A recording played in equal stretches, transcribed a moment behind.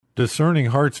Discerning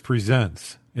Hearts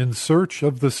presents In Search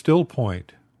of the Still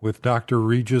Point with Dr.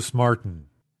 Regis Martin.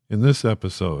 In this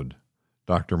episode,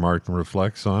 Dr. Martin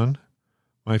reflects on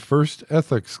my first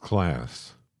ethics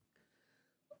class.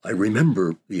 I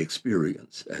remember the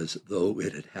experience as though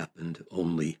it had happened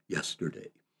only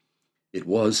yesterday. It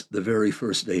was the very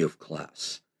first day of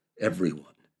class.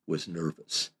 Everyone was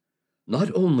nervous.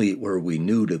 Not only were we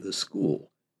new to the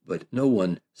school, but no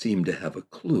one seemed to have a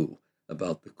clue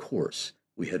about the course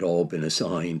we had all been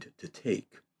assigned to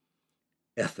take.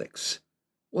 Ethics.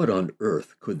 What on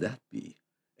earth could that be?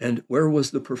 And where was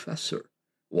the professor?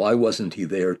 Why wasn't he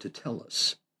there to tell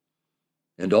us?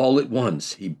 And all at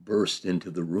once he burst into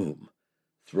the room,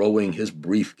 throwing his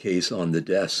briefcase on the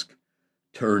desk,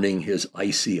 turning his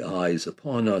icy eyes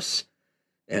upon us,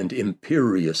 and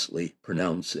imperiously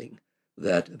pronouncing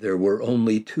that there were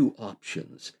only two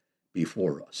options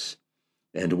before us,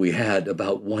 and we had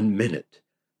about 1 minute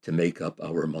to make up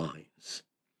our minds.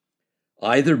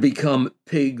 Either become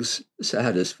pigs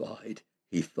satisfied,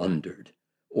 he thundered,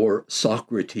 or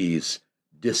Socrates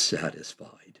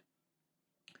dissatisfied.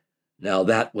 Now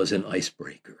that was an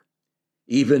icebreaker.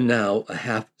 Even now, a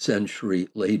half-century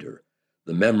later,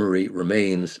 the memory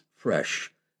remains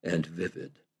fresh and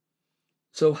vivid.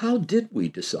 So how did we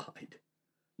decide?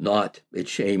 Not, it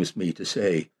shames me to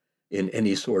say, in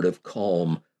any sort of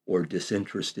calm or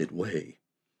disinterested way,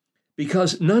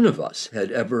 because none of us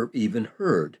had ever even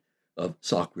heard of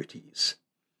Socrates.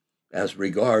 As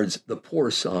regards the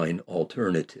porcine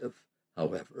alternative,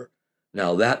 however,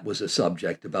 now that was a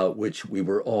subject about which we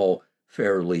were all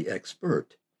fairly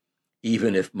expert,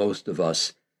 even if most of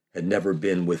us had never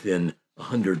been within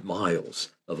 100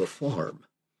 miles of a farm.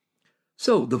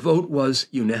 So the vote was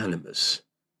unanimous.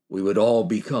 We would all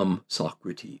become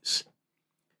Socrates.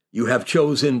 "You have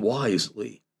chosen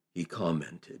wisely," he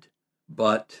commented,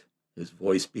 but, his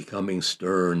voice becoming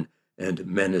stern and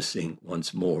menacing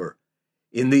once more,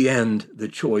 "in the end, the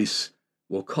choice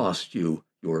will cost you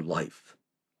your life.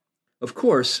 Of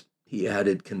course," he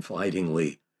added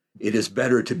confidingly, "it is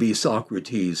better to be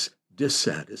Socrates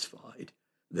dissatisfied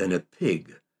than a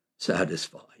pig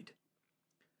satisfied."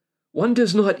 One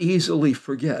does not easily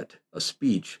forget a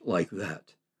speech like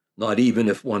that, not even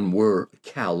if one were a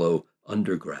callow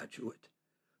undergraduate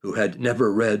who had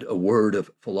never read a word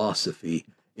of philosophy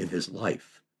in his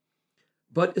life,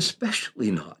 but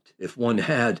especially not if one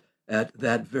had, at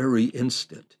that very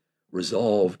instant,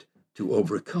 resolved to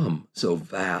overcome so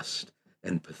vast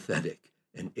and pathetic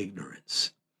an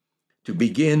ignorance. To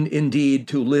begin, indeed,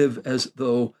 to live as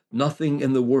though nothing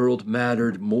in the world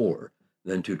mattered more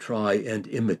than to try and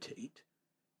imitate,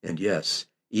 and yes,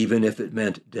 even if it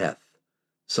meant death,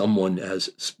 someone as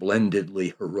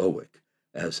splendidly heroic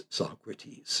as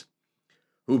Socrates,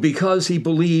 who, because he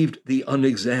believed the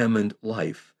unexamined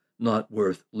life not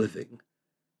worth living,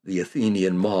 the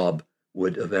Athenian mob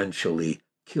would eventually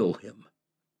kill him.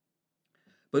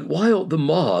 But while the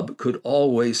mob could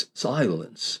always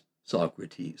silence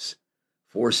Socrates,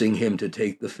 forcing him to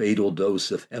take the fatal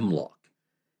dose of hemlock,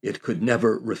 it could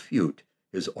never refute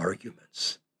his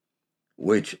arguments,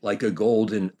 which, like a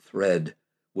golden thread,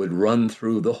 would run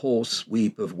through the whole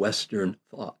sweep of Western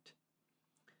thought.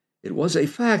 It was a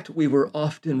fact we were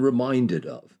often reminded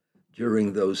of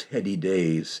during those heady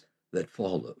days that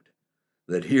followed,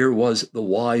 that here was the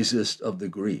wisest of the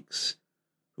Greeks,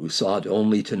 who sought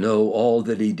only to know all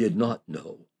that he did not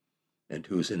know, and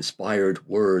whose inspired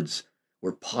words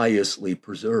were piously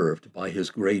preserved by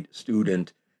his great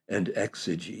student and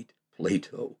exegete,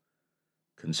 Plato,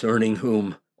 concerning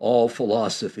whom all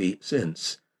philosophy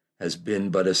since has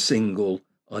been but a single,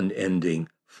 unending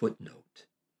footnote.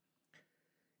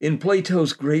 In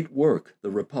Plato's great work, The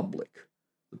Republic,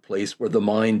 the place where the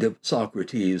mind of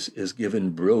Socrates is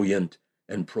given brilliant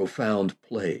and profound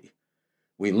play,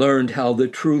 we learned how the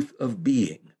truth of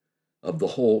being, of the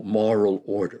whole moral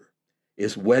order,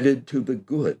 is wedded to the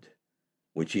good,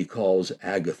 which he calls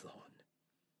agathon,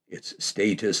 its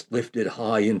status lifted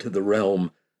high into the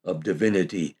realm of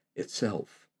divinity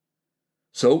itself.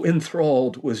 So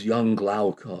enthralled was young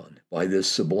Glaucon by this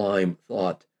sublime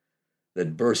thought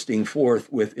that, bursting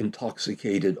forth with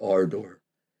intoxicated ardor,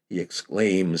 he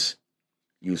exclaims,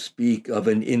 "You speak of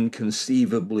an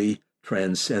inconceivably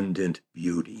transcendent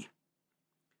beauty."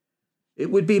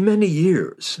 It would be many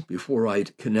years before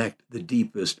I'd connect the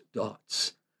deepest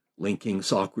dots, linking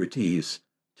Socrates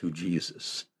to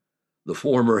Jesus, the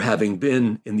former having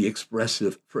been, in the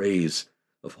expressive phrase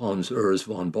of Hans Urs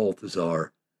von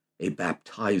Balthasar, a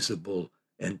baptizable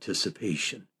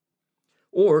anticipation,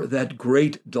 or that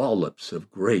great dollops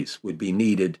of grace would be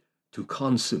needed to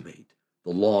consummate the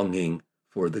longing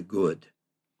for the good.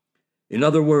 In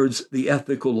other words, the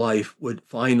ethical life would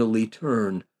finally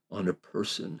turn on a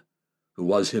person who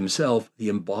was himself the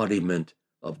embodiment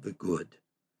of the good.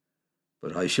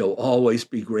 But I shall always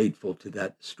be grateful to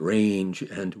that strange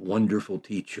and wonderful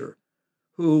teacher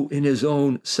who, in his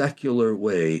own secular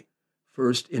way,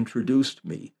 first introduced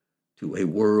me to a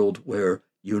world where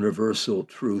universal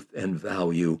truth and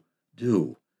value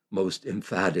do most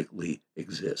emphatically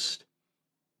exist.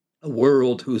 A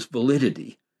world whose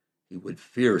validity, he would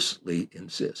fiercely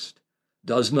insist,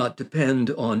 does not depend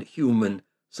on human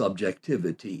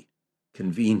subjectivity,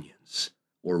 convenience,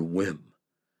 or whim,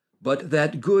 but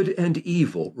that good and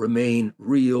evil remain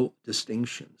real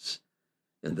distinctions,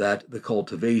 and that the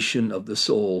cultivation of the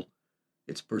soul,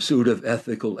 its pursuit of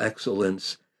ethical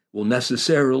excellence, will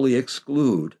necessarily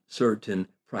exclude certain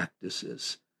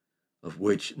practices of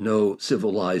which no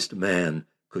civilized man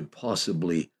could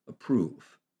possibly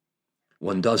approve.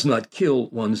 One does not kill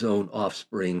one's own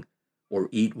offspring, or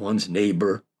eat one's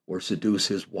neighbor, or seduce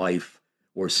his wife,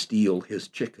 or steal his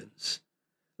chickens.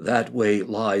 That way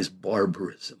lies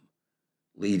barbarism,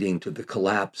 leading to the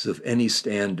collapse of any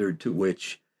standard to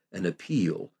which an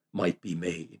appeal might be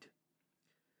made.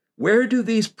 Where do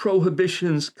these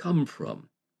prohibitions come from?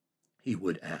 He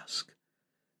would ask.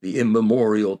 The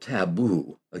immemorial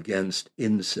taboo against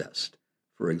incest,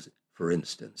 for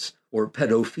instance, or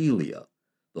pedophilia,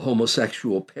 the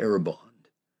homosexual pair bond.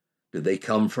 Do they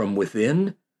come from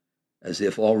within, as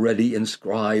if already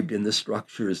inscribed in the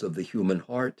structures of the human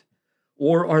heart,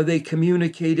 or are they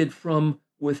communicated from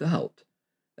without,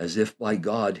 as if by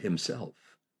God himself?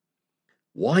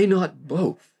 Why not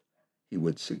both? He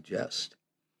would suggest.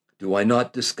 Do I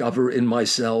not discover in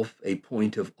myself a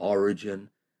point of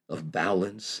origin, of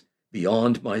balance,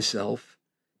 beyond myself,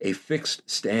 a fixed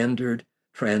standard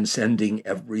transcending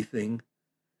everything,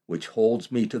 which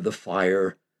holds me to the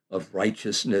fire of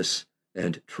righteousness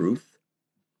and truth?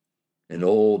 An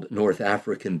old North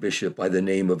African bishop by the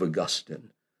name of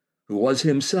Augustine, who was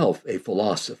himself a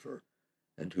philosopher,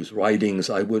 and whose writings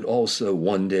I would also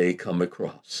one day come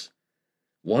across,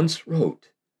 once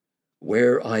wrote,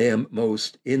 "Where I am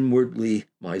most inwardly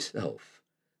myself,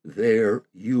 there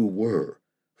you were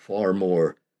far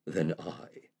more than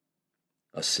I."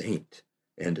 A saint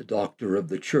and a doctor of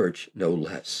the church, no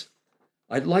less.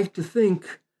 I'd like to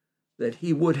think that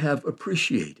he would have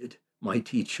appreciated my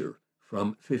teacher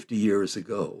from 50 years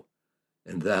ago,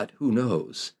 and that, who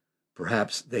knows,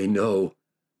 perhaps they know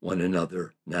one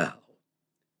another now.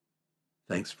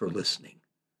 Thanks for listening.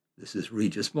 This is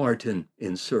Regis Martin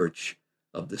in search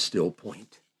of the still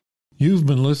point. You've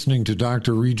been listening to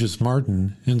Dr. Regis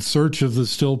Martin in Search of the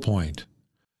Still Point.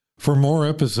 For more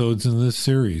episodes in this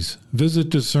series, visit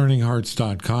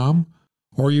discerninghearts.com,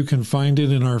 or you can find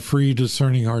it in our free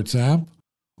Discerning Hearts app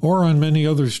or on many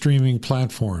other streaming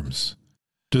platforms.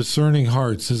 Discerning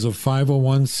Hearts is a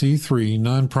 501c3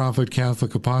 nonprofit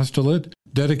Catholic apostolate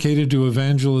dedicated to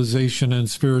evangelization and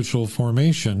spiritual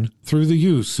formation through the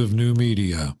use of new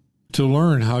media. To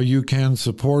learn how you can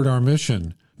support our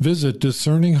mission, visit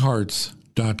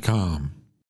discerninghearts.com.